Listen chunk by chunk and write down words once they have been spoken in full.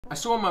I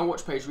saw on my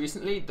watch page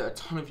recently that a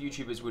ton of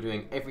YouTubers were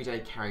doing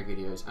everyday carry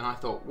videos, and I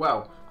thought,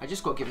 well, I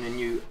just got given a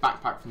new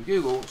backpack from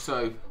Google,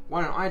 so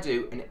why don't I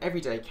do an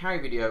everyday carry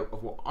video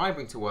of what I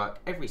bring to work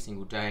every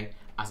single day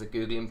as a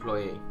Google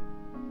employee.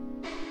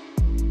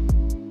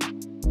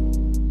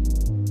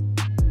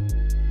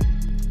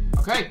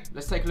 Okay,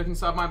 let's take a look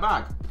inside my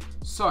bag.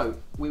 So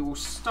we will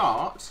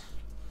start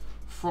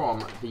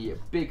from the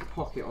big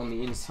pocket on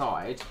the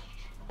inside.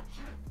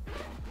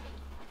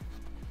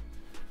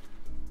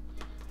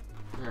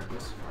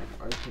 Let's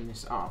open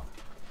this up.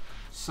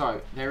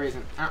 So there is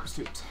an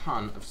absolute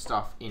ton of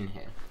stuff in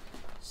here.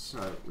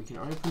 So we can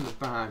open the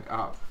bag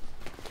up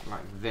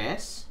like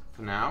this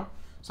for now.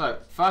 So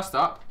first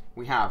up,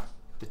 we have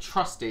the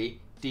trusty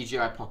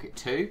DJI Pocket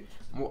 2.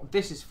 And what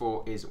this is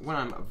for is when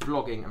I'm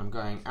vlogging and I'm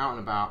going out and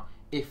about,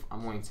 if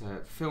I'm wanting to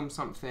film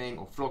something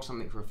or vlog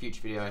something for a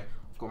future video,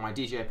 I've got my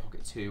DJI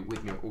Pocket 2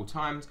 with me at all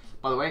times.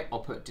 By the way, I'll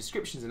put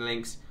descriptions and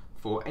links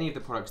for any of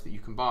the products that you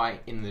can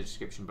buy in the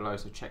description below,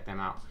 so check them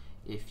out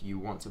if you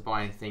want to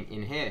buy anything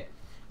in here.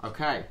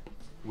 Okay,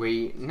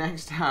 we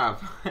next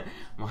have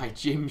my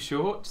gym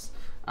shorts.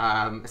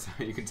 So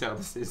you can tell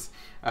this is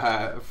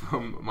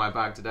from my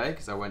bag today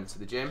because I went to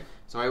the gym.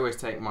 So I always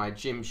take my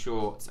gym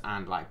shorts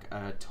and like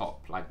a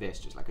top like this,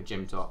 just like a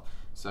gym top,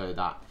 so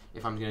that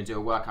if I'm going to do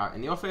a workout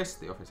in the office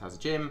has a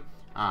gym,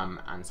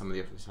 and some of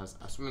the office has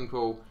a swimming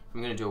pool. If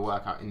I'm going to do a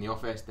workout in the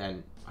office,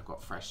 then I've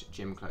got fresh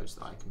gym clothes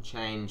that I can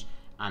change.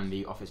 And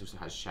the office also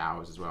has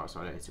showers as well, so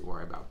I don't need to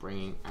worry about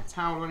bringing a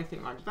towel or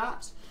anything like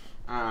that.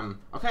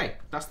 Okay,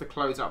 that's the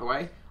clothes out of the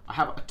way. I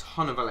have a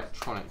ton of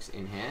electronics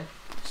in here.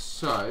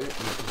 So, you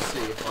can see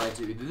if I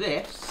do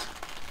this,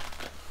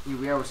 you'll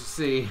be able to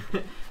see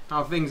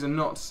how things are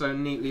not so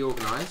neatly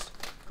organised.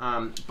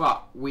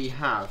 But we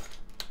have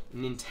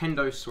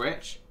Nintendo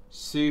Switch,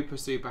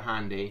 super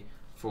handy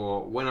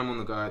for when I'm on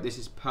the go. This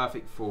is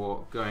perfect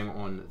for going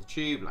on the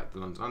tube, like the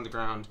London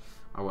Underground.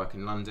 I work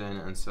in London,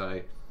 and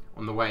so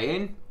on the way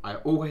in, I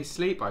always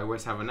sleep. I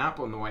always have a nap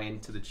on the way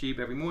into the tube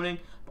every morning.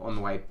 But on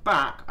the way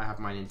back, I have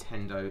my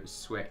Nintendo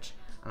Switch.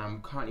 And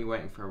I'm currently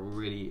waiting for a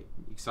really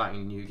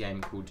exciting new game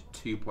called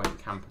 2 Point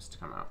Campus to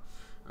come out.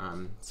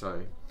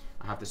 So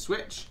I have the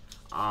Switch.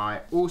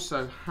 I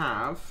also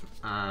have,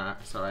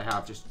 so I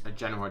have just a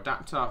general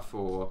adapter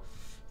for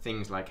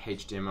things like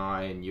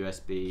HDMI and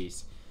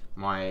USBs.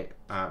 My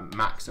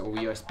Macs are all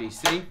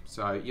USB-C.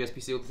 So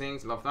USB-C all the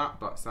things, love that.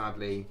 But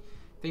sadly,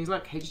 things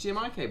like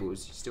HDMI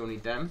cables, you still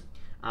need them.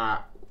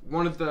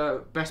 One of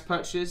the best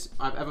purchases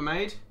I've ever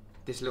made,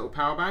 this little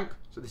power bank.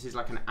 So this is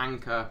like an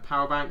Anker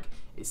power bank.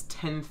 It's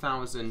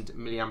 10,000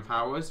 milliamp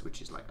hours,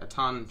 which is like a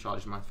ton.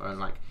 Charges my phone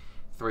like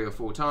 3 or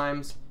 4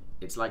 times.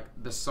 It's like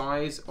the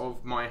size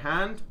of my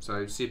hand,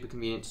 so super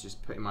convenient to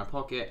just put in my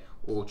pocket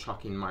or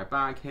chuck in my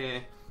bag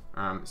here.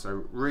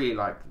 So really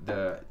like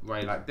the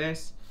way like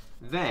this.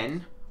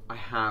 Then I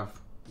have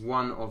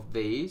one of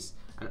these.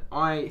 And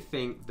I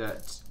think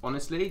that,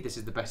 honestly, this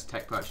is the best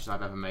tech purchase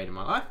I've ever made in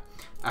my life.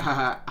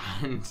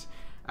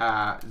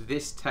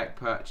 This tech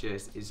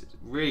purchase is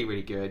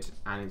really good,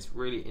 and it's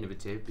really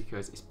innovative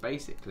because it's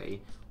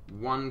basically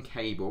one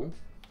cable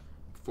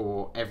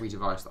for every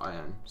device that I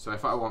own. So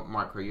if I want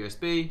micro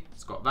USB,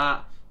 it's got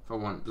that. If I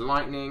want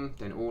lightning,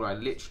 then all I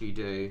literally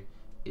do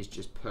is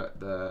just put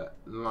the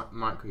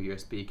micro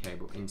USB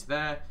cable into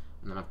there,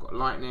 and then I've got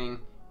lightning.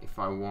 If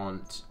I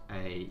want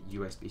a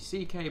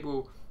USB-C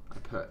cable, I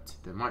put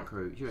the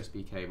micro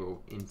USB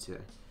cable into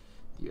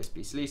the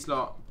USB-C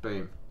slot,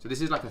 boom. So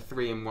this is like a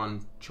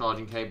 3-in-1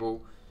 charging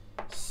cable.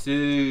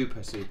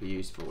 Super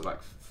useful,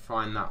 like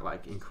find that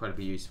like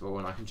incredibly useful,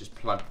 and I can just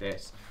plug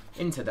this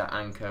into that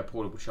Anker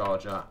portable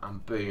charger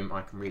and boom,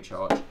 I can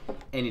recharge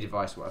any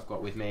device what I've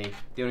got with me.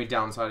 The only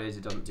downside is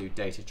it doesn't do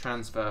data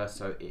transfer,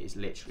 so it is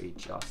literally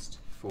just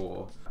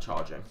for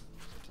charging.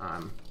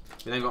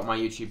 We then got my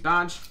YouTube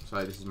badge,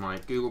 so this is my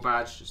Google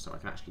badge, just so I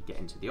can actually get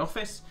into the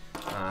office,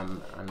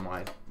 and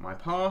my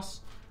pass.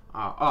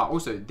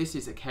 Also, this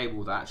is a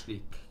cable that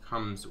actually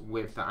comes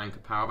with the Anker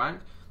power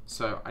bank,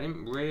 so I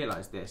didn't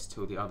realise this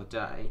till the other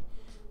day,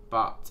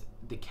 but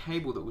the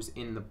cable that was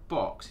in the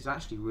box is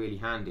actually really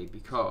handy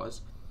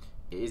because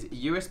it is a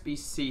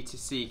USB-C to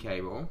C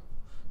cable,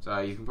 so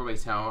you can probably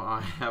tell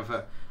I have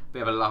a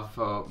bit of a love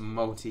for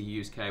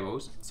multi-use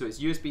cables. So it's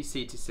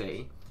USB-C to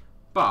C,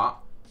 but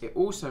it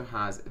also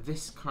has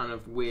this kind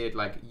of weird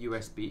like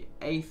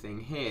USB-A thing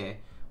here,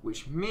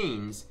 which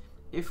means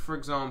if, for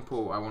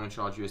example, I want to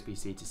charge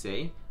USB-C to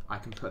C, I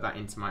can put that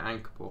into my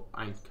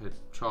Anker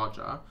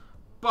charger.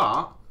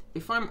 But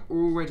if I'm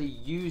already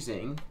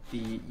using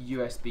the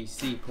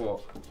USB-C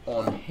port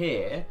on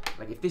here,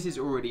 like if this is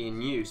already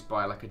in use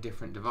by like a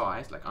different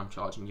device, like I'm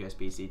charging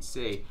USB-C to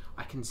C,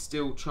 I can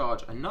still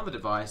charge another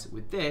device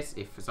with this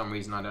if for some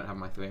reason I don't have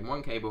my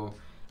 3-in-1 cable.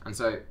 And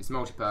so it's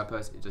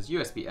multi-purpose. It does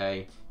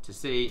USB-A to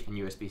C and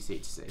USB-C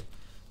to C.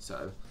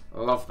 So I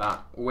love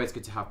that. Always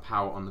good to have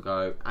power on the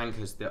go.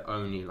 Anker's the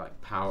only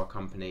like power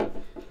company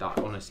that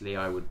honestly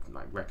I would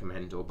like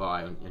recommend or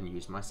buy and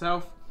use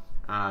myself.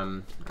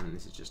 And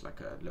this is just like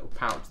a little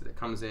pouch that it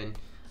comes in.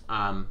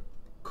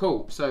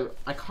 Cool, so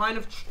I kind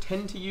of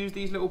tend to use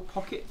these little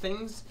pocket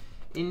things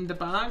in the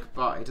bag,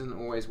 but it doesn't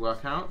always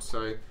work out,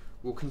 so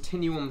we'll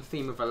continue on the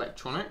theme of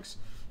electronics.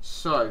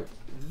 So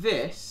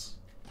this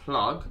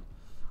plug,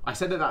 I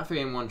said that that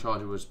 3-in-1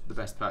 charger was the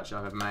best purchase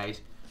I've ever made.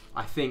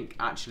 I think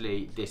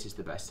actually this is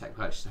the best tech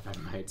purchase I've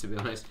ever made, to be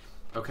honest.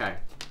 Okay,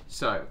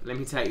 so let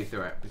me take you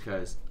through it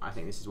because I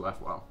think this is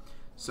worthwhile.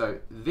 So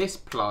this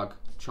plug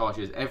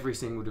charges every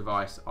single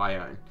device I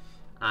own,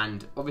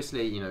 and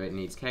obviously, you know, it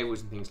needs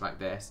cables and things like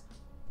this,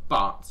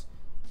 but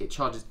it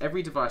charges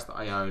every device that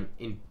I own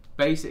in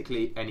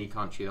basically any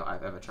country that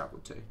I've ever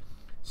traveled to.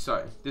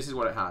 So this is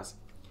what it has.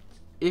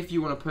 If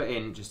you want to put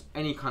in just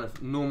any kind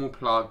of normal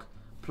plug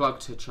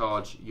to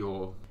charge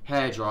your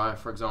hairdryer,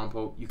 for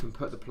example, you can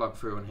put the plug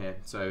through on here.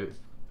 So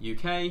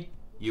UK,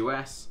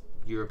 US,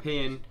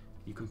 European,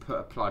 you can put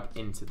a plug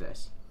into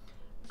this.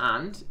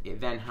 And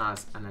it then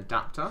has an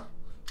adapter,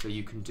 so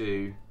you can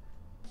do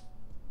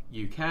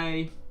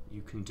UK,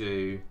 you can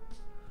do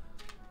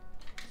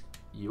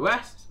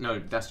US, no,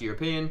 that's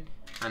European,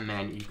 and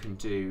then you can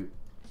do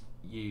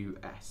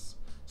US.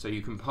 So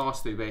you can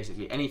pass through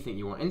basically anything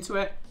you want into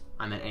it,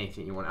 and then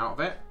anything you want out of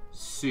it.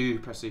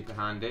 Super, super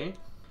handy.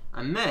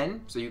 And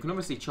then, so you can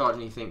obviously charge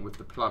anything with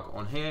the plug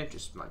on here,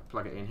 just like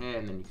plug it in here,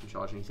 and then you can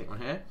charge anything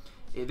on here.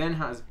 It then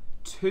has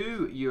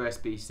 2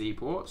 USB-C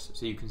ports,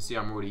 so you can see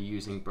I'm already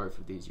using both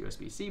of these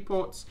USB-C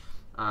ports.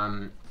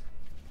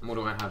 What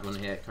do I have on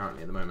here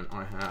currently at the moment?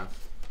 I have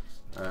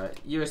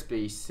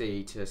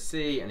USB-C to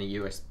C and a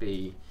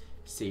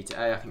USB-C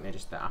to A. I think they're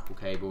just the Apple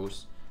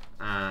cables.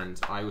 And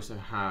I also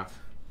have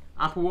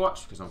Apple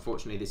Watch, because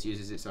unfortunately this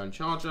uses its own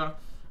charger,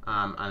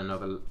 and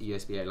another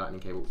USB-A lightning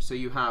cable. So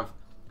you have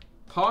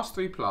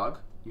pass-through plug,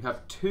 you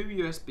have 2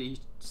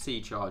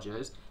 USB-C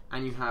chargers,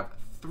 and you have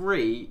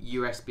 3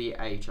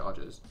 USB-A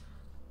chargers.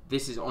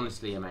 This is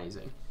honestly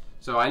amazing.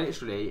 So I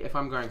literally, if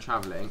I'm going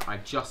traveling, I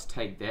just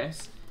take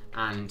this,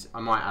 and I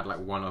might add like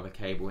one other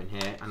cable in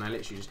here, and I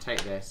literally just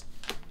take this,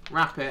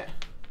 wrap it,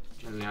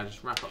 generally I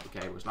just wrap up the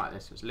cables like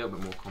this so it's a little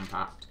bit more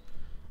compact,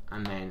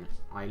 and then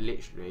I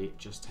literally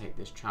just take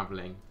this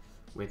traveling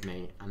with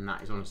me, and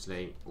that is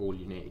honestly all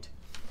you need.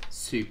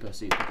 Super,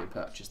 super good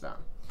purchase that.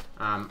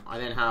 I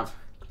then have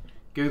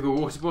Google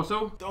water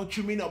bottle. Don't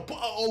you mean a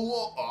bottle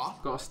of water?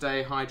 Got to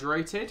stay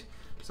hydrated,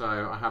 so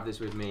I have this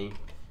with me,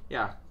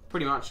 yeah,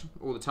 pretty much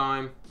all the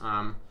time.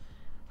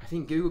 I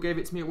think Google gave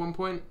it to me at one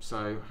point,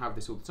 so have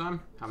this all the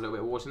time. Have a little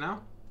bit of water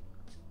now.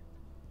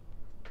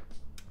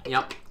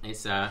 Yep,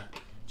 it's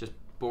just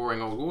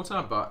boring old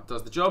water, but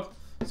does the job.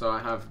 So I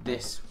have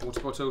this water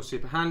bottle,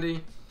 super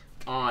handy.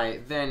 I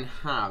then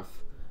have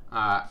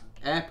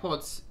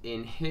AirPods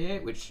in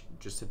here, which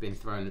just have been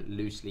thrown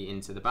loosely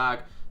into the bag.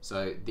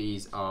 So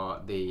these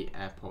are the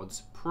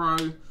AirPods Pro.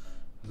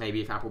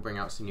 Maybe if Apple bring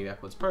out some new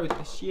AirPods Pro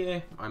this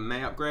year, I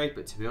may upgrade,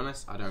 but to be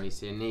honest, I don't really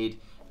see a need.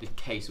 The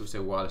case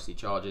also wirelessly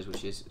charges,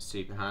 which is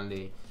super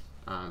handy.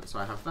 So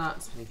I have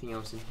that. Anything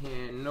else in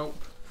here?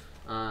 Nope.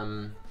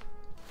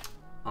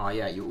 Oh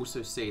yeah, you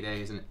also see there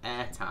is an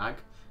AirTag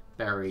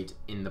buried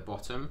in the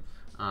bottom.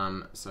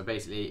 So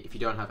basically, if you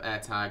don't have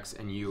AirTags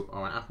and you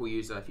are an Apple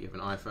user, if you have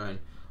an iPhone,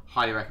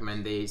 highly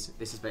recommend these.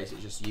 This is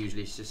basically just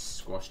usually just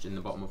squashed in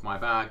the bottom of my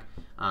bag,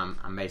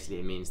 and basically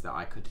it means that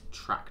I could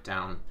track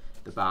down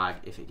the bag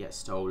if it gets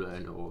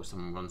stolen or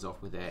someone runs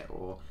off with it,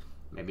 or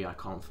maybe I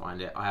can't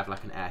find it. I have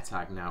like an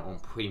AirTag now on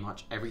pretty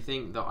much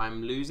everything that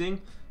I'm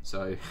losing.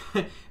 So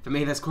for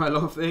me, that's quite a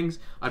lot of things.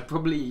 I'd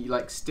probably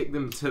like stick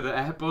them to the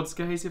AirPods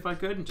case if I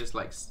could, and just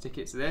like stick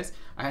it to this.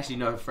 I actually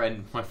know a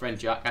friend, my friend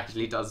Jack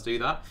actually does do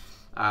that,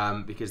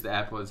 because the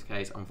AirPods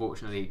case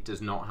unfortunately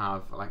does not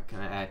have like an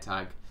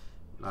AirTag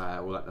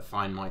or like the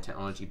Find My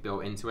technology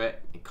built into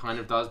it. It kind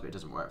of does, but it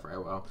doesn't work very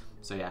well.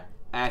 So yeah,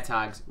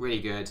 AirTags, really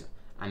good.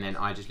 And then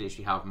I just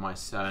literally have my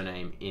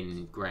surname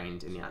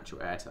ingrained in the actual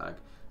AirTag.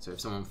 So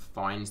if someone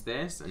finds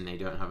this and they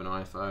don't have an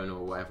iPhone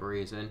or whatever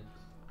reason,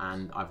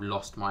 and I've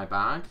lost my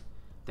bag,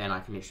 then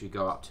I can literally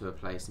go up to a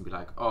place and be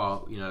like,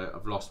 oh, you know,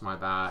 I've lost my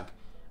bag.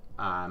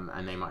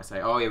 And they might say,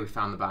 oh yeah, we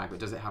found the bag, but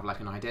does it have like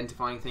an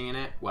identifying thing in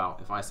it? Well,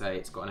 if I say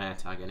it's got an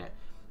AirTag in it,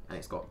 and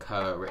it's got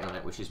Kerr written on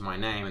it, which is my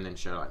name, and then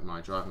show like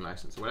my driving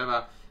license or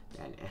whatever,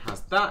 then it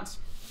has that.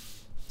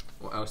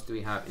 What else do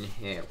we have in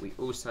here? We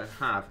also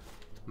have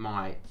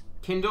my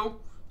Kindle,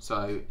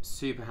 so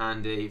super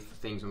handy for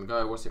things on the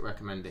go. What's it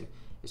recommending?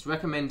 It's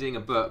recommending a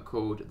book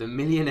called The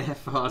Millionaire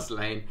Fast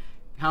Lane,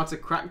 How to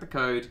Crack the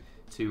Code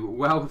to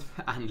Wealth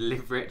and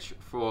Live Rich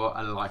for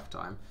a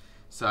Lifetime.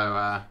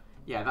 So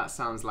yeah, that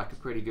sounds like a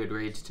pretty good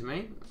read to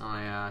me.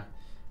 I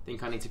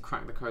think I need to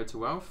crack the code to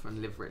wealth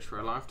and live rich for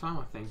a lifetime.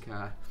 I think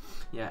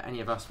yeah, any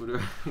of us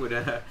would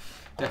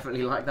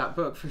definitely like that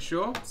book for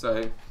sure.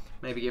 So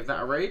maybe give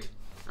that a read.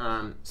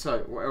 So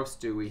what else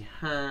do we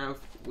have?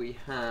 We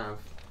have,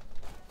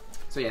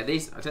 so yeah,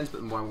 these, I tend to put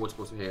them in my water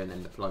bottle here and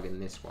then the plug in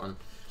this one.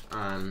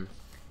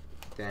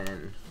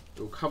 Then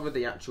we'll cover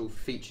the actual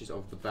features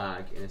of the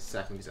bag in a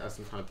second because it has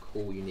some kind of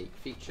cool, unique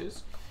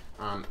features.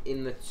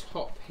 In the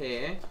top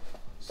here,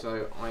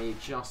 so I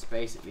just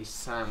basically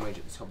sandwich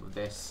at the top of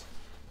this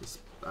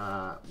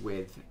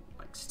with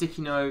like like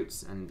sticky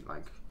notes and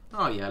like,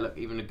 oh yeah, look,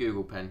 even a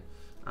Google pen.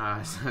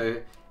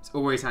 So it's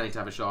always handy to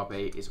have a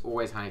Sharpie. It's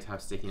always handy to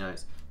have sticky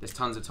notes. There's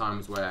tons of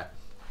times where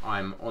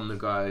I'm on the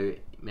go,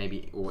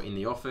 maybe, or in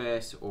the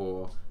office,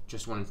 or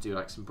just wanting to do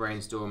like some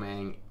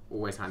brainstorming.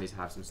 Always handy to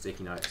have some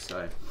sticky notes.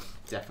 So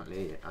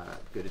definitely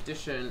a good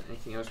addition.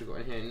 Anything else we've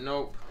got in here?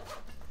 Nope.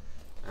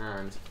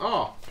 And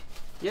oh,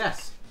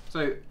 yes.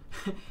 So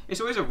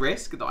it's always a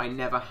risk that I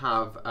never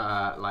have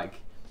like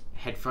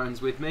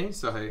headphones with me.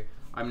 So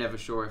I'm never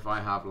sure if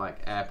I have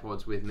like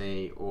AirPods with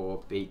me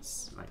or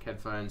Beats like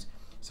headphones.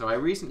 So I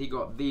recently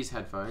got these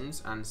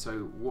headphones, and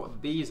so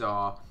what these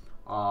are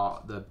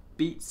the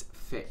Beats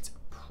Fit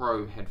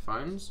Pro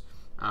headphones.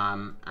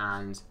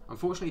 And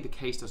unfortunately the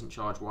case doesn't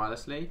charge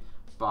wirelessly,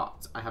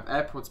 but I have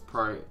AirPods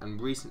Pro and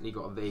recently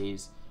got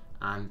these,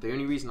 and the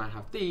only reason I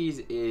have these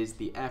is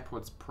the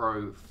AirPods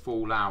Pro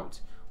fall out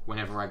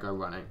whenever I go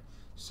running.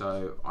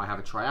 So I have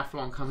a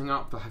triathlon coming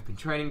up that I've been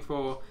training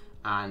for,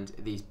 and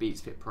these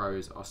Beats Fit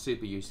Pros are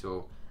super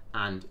useful.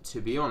 And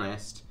to be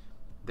honest,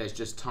 there's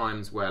just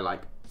times where,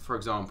 like, for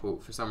example,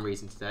 for some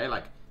reason today,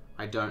 like,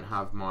 I don't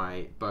have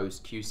my Bose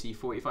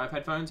QC45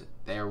 headphones.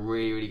 They're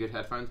really, really good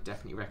headphones.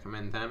 Definitely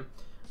recommend them.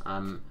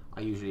 I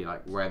usually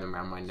like wear them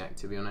around my neck,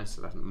 to be honest.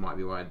 So that might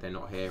be why they're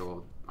not here,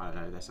 or I don't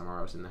know, they're somewhere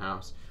else in the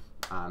house.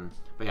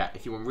 But yeah,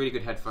 if you want really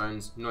good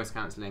headphones, noise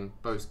cancelling,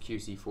 Bose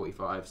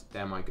QC45s,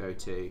 they're my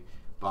go-to.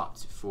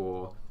 But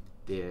for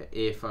the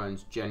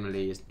earphones,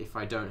 generally, if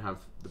I don't have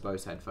the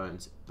Bose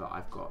headphones, but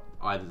I've got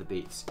either the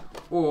Beats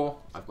or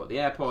I've got the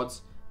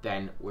AirPods,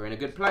 then we're in a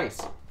good place.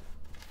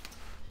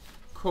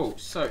 Cool,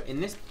 so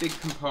in this big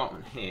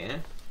compartment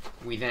here,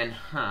 we then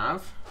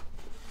have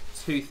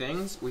two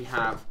things. We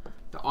have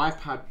the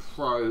iPad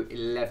Pro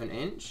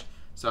 11-inch.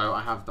 So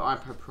I have the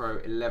iPad Pro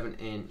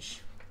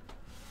 11-inch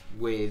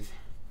with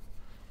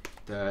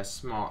the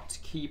smart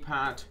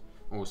keypad,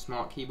 or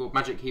smart keyboard,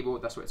 magic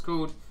keyboard, that's what it's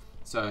called.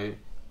 So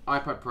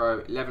iPad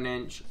Pro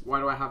 11-inch. Why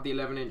do I have the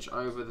 11-inch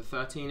over the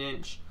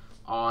 13-inch?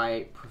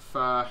 I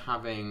prefer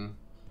having,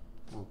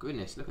 oh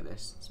goodness, look at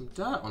this, some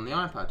dirt on the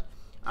iPad.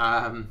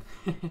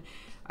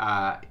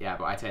 Yeah,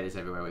 but I take this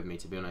everywhere with me,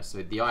 to be honest. So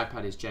the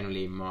iPad is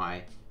generally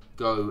my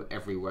go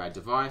everywhere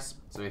device.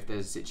 So if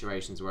there's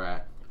situations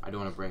where I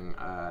don't want to bring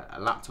a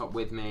laptop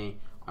with me,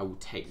 I will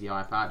take the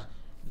iPad.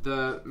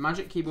 The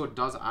Magic Keyboard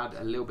does add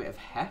a little bit of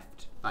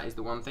heft. That is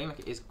the one thing, like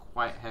it is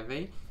quite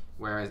heavy.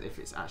 Whereas if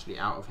it's actually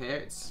out of here,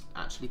 it's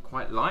actually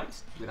quite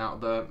light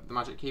without the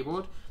Magic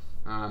Keyboard.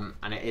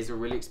 And it is a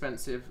really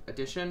expensive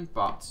addition,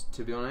 but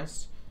to be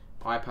honest,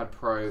 iPad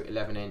Pro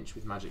 11-inch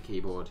with Magic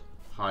Keyboard,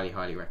 highly,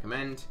 highly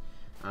recommend.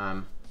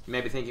 You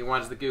may be thinking, why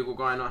does the Google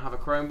guy not have a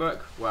Chromebook?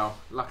 Well,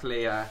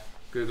 luckily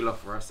Google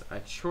offer us a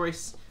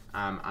choice,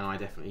 and I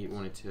definitely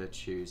wanted to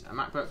choose a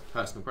MacBook,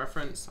 personal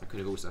preference. I could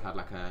have also had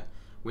like a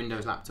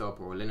Windows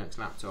laptop or a Linux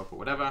laptop or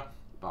whatever,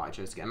 but I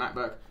chose to get a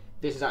MacBook.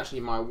 This is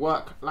actually my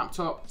work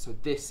laptop, so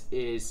this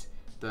is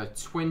the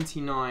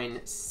 29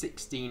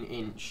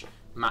 16-inch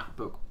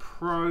MacBook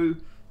Pro.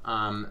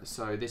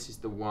 So this is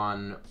the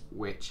one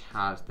which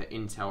has the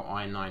Intel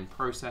i9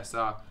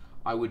 processor.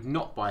 I would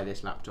not buy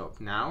this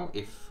laptop now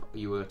if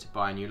you were to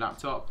buy a new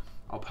laptop.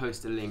 I'll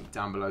post a link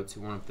down below to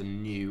one of the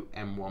new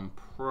M1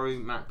 Pro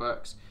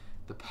MacBooks.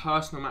 The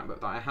personal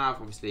MacBook that I have,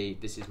 obviously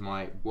this is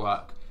my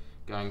work,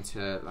 going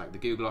to like the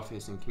Google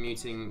office and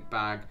commuting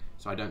bag,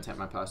 so I don't take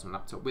my personal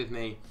laptop with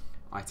me.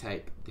 I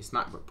take this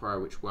MacBook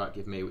Pro which work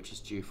give me, which is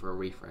due for a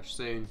refresh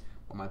soon.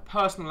 On my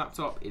personal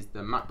laptop is the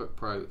MacBook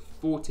Pro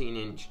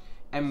 14-inch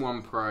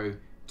M1 Pro,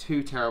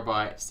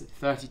 2TB,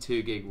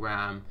 32 gig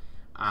RAM,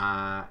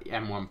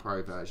 M1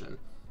 Pro version.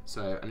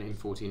 So, and in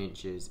 14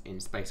 inches in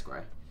space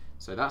grey.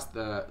 So that's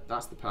the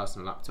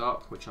personal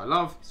laptop, which I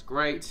love. It's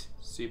great,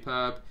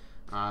 superb.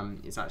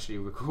 It's actually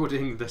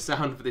recording the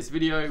sound for this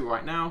video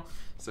right now,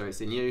 so it's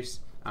in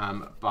use.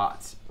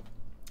 But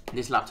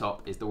this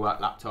laptop is the work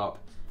laptop.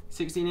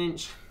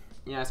 16-inch,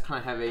 yeah, it's kind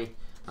of heavy.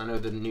 I know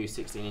the new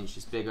 16-inch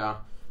is bigger.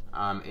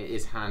 It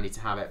is handy to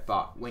have it,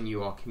 but when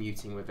you are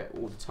commuting with it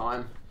all the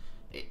time,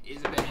 it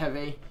is a bit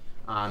heavy.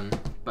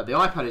 But the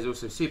iPad is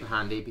also super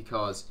handy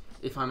because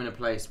if I'm in a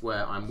place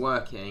where I'm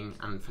working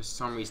and for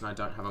some reason I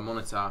don't have a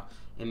monitor,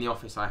 in the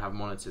office I have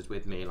monitors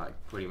with me like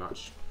pretty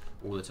much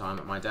all the time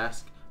at my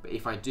desk. But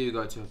if I do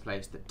go to a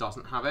place that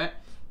doesn't have it,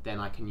 then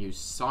I can use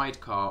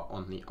Sidecar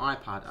on the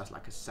iPad as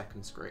like a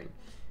second screen.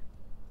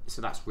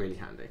 So that's really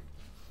handy.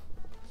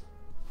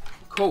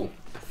 Cool,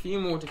 a few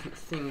more different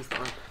things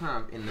that I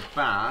have in the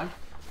bag.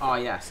 Ah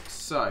yes,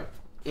 so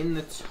in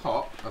the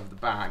top of the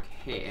bag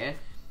here,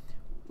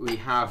 we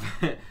have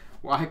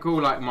what I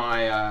call like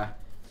my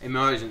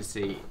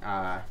emergency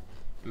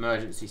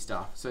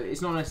stuff. So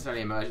it's not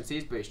necessarily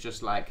emergencies, but it's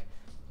just like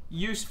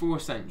useful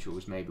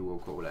essentials, maybe we'll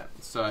call it.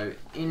 So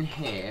in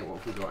here,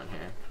 what have we got in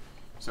here?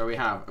 So we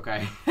have,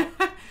 okay,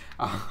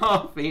 a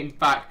half-eaten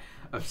pack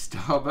of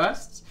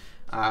Starbursts.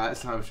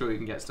 So I'm sure you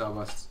can get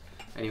Starbursts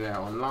anywhere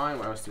online.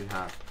 What else do we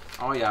have?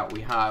 Oh yeah,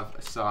 we have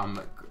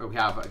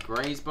a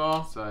Graze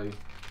bar. So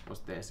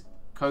what's this?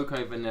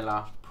 Cocoa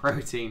Vanilla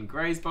Protein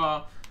Graze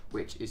bar.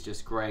 which is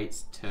just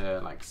great to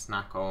like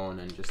snack on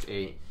and just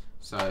eat.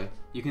 So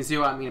you can see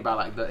what I mean about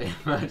like the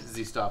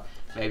emergency stuff.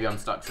 Maybe I'm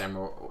stuck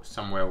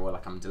somewhere or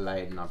like I'm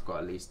delayed and I've got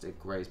at least a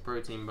Gray's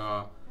protein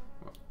bar.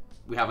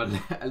 We have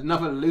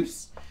another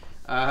loose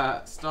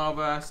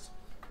Starburst.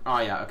 Oh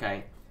yeah,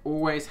 okay.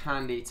 Always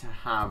handy to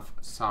have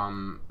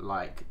some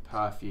like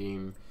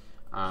perfume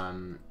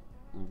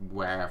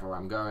wherever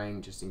I'm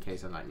going, just in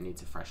case I like need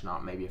to freshen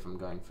up, maybe if I'm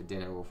going for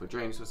dinner or for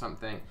drinks or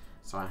something.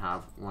 So I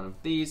have one of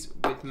these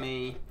with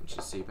me, which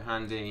is super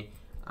handy,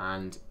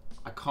 and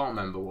I can't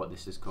remember what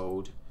this is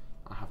called.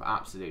 I have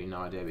absolutely no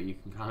idea, but you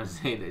can kind of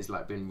see that it's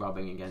like been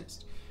rubbing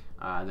against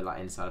the like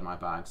inside of my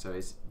bag. So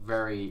it's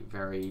very,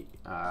 very,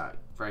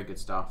 very good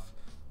stuff.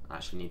 I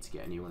actually need to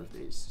get a new one of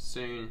these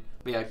soon.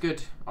 But yeah,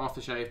 good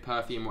aftershave,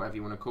 perfume, whatever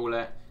you want to call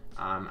it,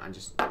 and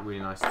just really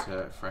nice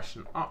to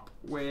freshen up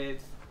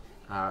with.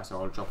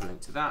 So I'll drop a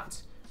link to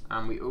that.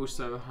 And we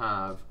also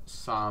have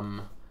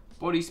some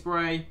body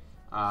spray,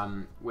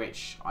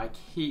 which I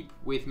keep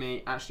with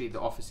me. Actually,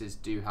 the offices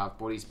do have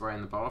body spray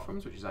in the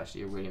bathrooms, which is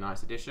actually a really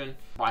nice addition.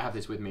 But I have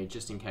this with me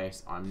just in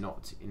case I'm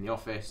not in the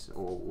office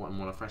or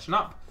want to freshen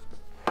up.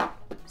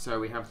 So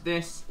we have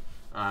this,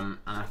 and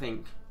I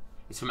think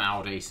it's from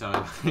Aldi,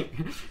 so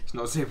it's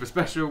not super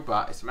special,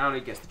 but it's from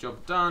Aldi, gets the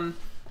job done.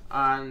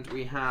 And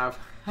we have,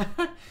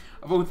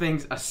 of all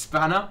things, a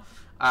spanner.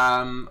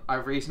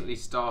 I've recently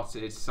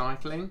started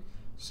cycling,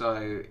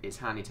 so it's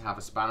handy to have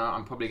a spanner.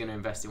 I'm probably going to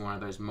invest in one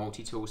of those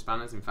multi-tool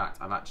spanners. In fact,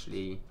 I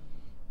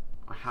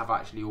have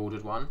actually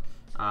ordered one,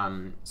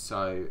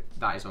 so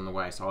that is on the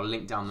way. So I'll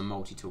link down the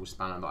multi-tool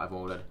spanner that I've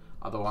ordered.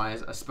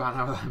 Otherwise, a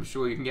spanner I'm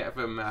sure you can get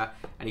from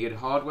any good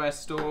hardware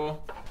store.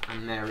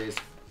 And there is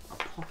a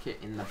pocket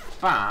in the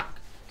back.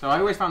 So I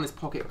always found this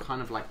pocket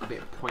kind of like a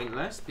bit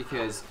pointless,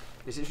 because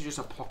it's literally just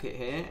a pocket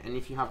here, and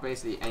if you have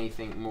basically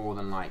anything more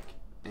than like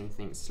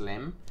anything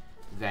slim,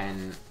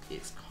 then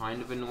it's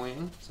kind of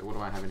annoying. So what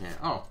do I have in here?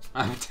 Oh,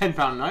 I have a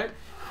 £10 note,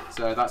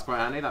 so that's quite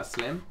handy. That's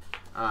slim.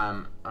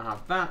 I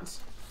have that,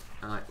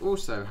 and I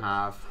also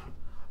have,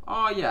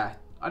 oh yeah,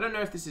 I don't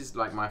know if this is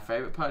like my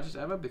favorite purchase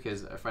ever,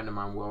 because a friend of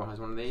mine, Will, has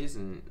one of these,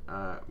 and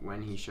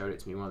when he showed it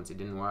to me once, it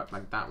didn't work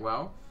like that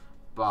well.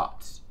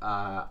 But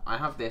I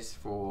have this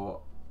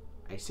for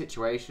a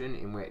situation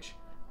in which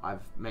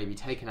I've maybe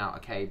taken out a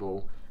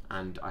cable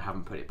and I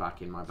haven't put it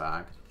back in my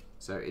bag.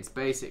 So it's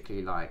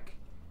basically like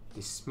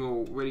this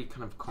small, really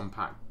kind of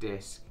compact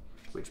disc,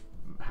 which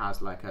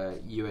has like a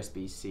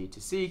USB-C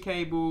to C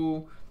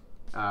cable.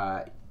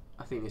 I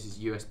think this is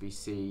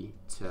USB-C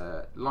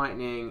to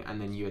Lightning, and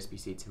then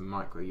USB-C to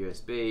micro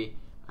USB,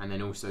 and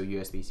then also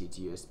USB-C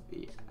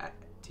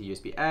to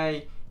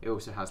USB-A. It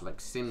also has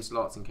like SIM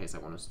slots in case I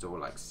want to store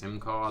like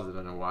SIM cards. I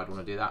don't know why I'd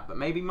want to do that, but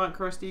maybe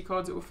micro SD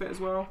cards it will fit as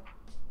well.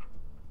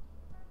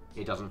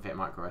 It doesn't fit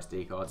micro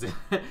SD cards. It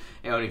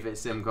only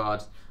fits SIM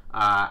cards.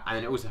 And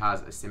then it also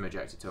has a SIM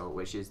ejector tool,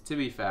 which is, to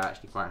be fair,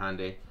 actually quite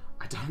handy.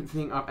 I don't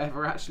think I've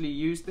ever actually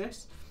used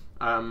this.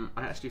 I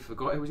actually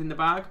forgot it was in the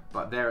bag,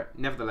 but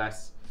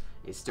nevertheless,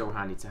 it's still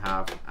handy to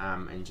have,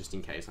 and just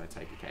in case I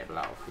take a cable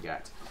out or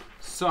forget.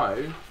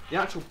 So, the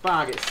actual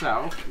bag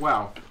itself,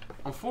 well,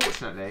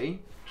 unfortunately,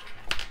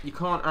 you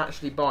can't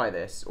actually buy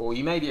this, or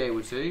you may be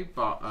able to,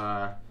 but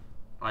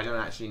I don't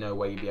actually know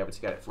where you'd be able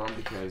to get it from,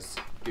 because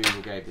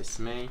Google gave this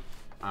to me.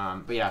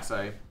 But yeah,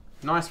 so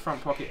nice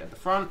front pocket at the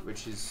front,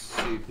 which is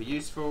super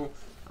useful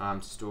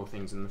to store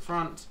things in the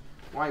front.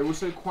 What I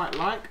also quite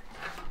like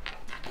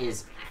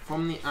is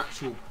from the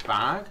actual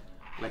bag,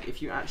 like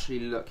if you actually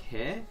look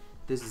here,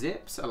 the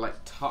zips are like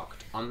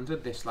tucked under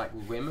this like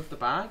rim of the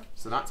bag,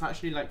 so that's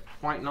actually like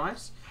quite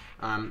nice.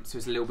 So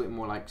it's a little bit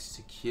more like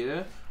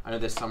secure. I know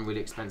there's some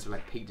really expensive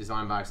like Peak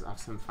Design bags that have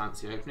some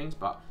fancy openings,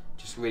 but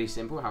just really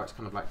simple how it's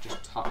kind of like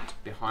just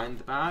tucked behind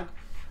the bag.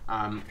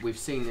 We've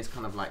seen this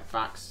kind of like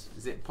back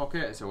zip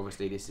pocket, so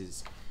obviously this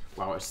is,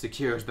 well, as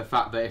secure as the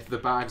fact that if the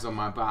bag's on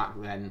my back,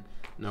 then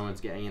no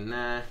one's getting in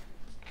there.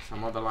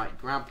 Some other like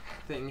grab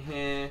thing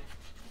here.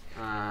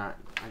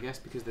 I guess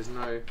because there's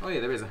no, oh yeah,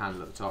 there is a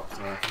handle at the top,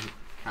 so I can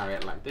carry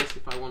it like this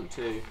if I want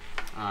to,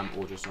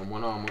 or just on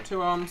one arm or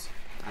two arms.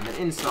 And then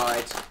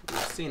inside, we've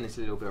seen this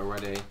a little bit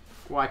already.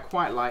 What I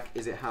quite like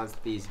is it has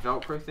these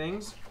Velcro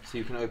things, so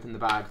you can open the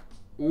bag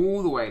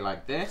all the way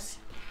like this,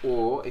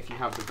 or if you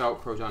have the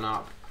Velcro done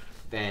up,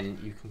 then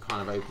you can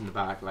kind of open the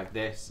bag like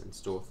this and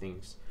store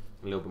things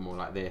a little bit more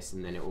like this,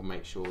 and then it will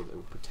make sure that it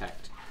will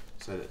protect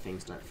so that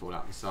things don't fall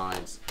out the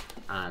sides.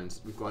 And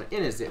we've got an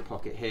inner zip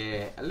pocket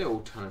here, a little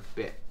kind of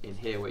bit in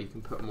here where you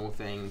can put more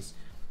things,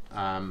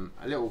 a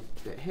little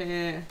bit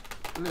here,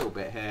 a little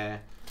bit here.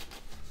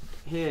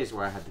 Here's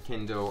where I had the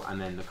Kindle, and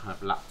then the kind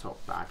of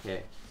laptop bag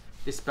here.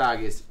 This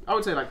bag is, I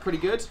would say, like pretty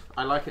good.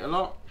 I like it a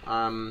lot,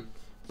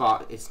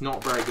 but it's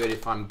not very good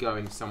if I'm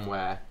going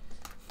somewhere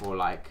for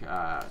like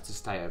to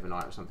stay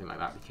overnight or something like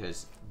that,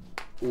 because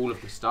all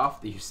of the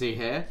stuff that you see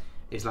here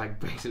is like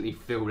basically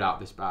filled out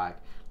this bag.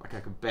 Like I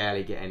could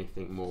barely get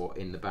anything more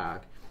in the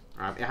bag.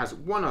 It has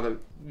one other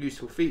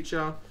useful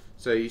feature.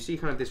 So you see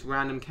kind of this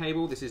random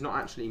cable. This is not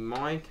actually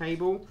my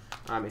cable.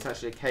 It's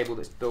actually a cable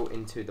that's built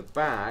into the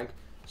bag,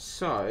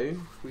 So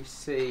if we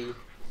see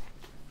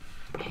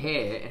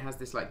here, it has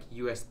this like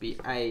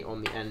USB-A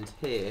on the end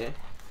here,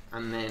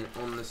 and then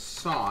on the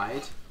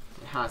side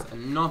it has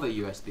another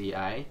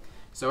USB-A.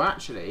 So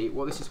actually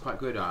what this is quite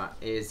good at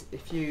is,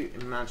 if you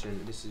imagine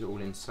this is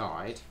all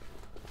inside,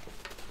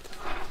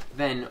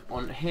 then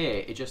on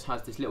here it just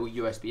has this little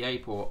USB-A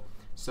port,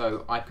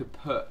 so I could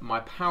put my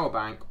power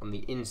bank on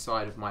the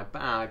inside of my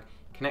bag,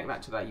 connect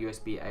that to that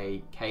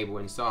USB-A cable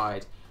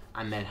inside,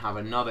 and then have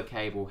another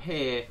cable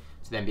here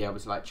to then be able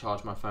to like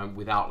charge my phone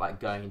without like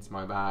going into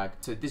my bag.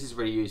 So this is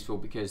really useful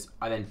because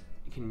I then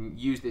can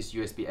use this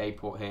USB-A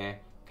port here,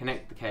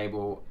 connect the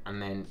cable,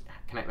 and then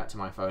connect that to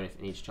my phone if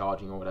it needs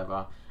charging or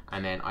whatever,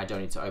 and then I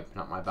don't need to open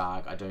up my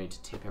bag, I don't need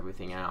to tip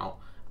everything out,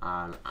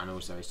 and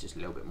also it's just a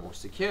little bit more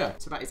secure.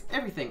 So that is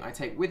everything I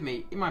take with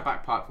me in my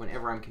backpack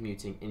whenever I'm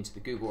commuting into the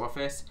Google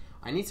office.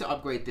 I need to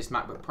upgrade this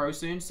MacBook Pro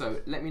soon,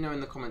 so let me know in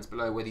the comments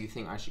below whether you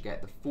think I should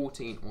get the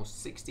 14 or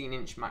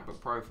 16-inch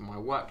MacBook Pro for my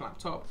work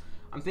laptop.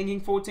 I'm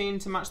thinking 14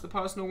 to match the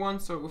personal one,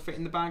 so it will fit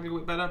in the bag a little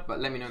bit better, but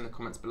let me know in the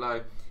comments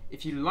below.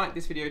 If you like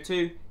this video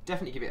too,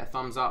 definitely give it a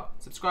thumbs up,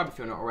 subscribe if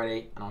you're not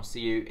already, and I'll see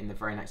you in the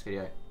very next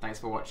video. Thanks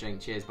for watching,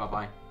 cheers, bye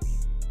bye.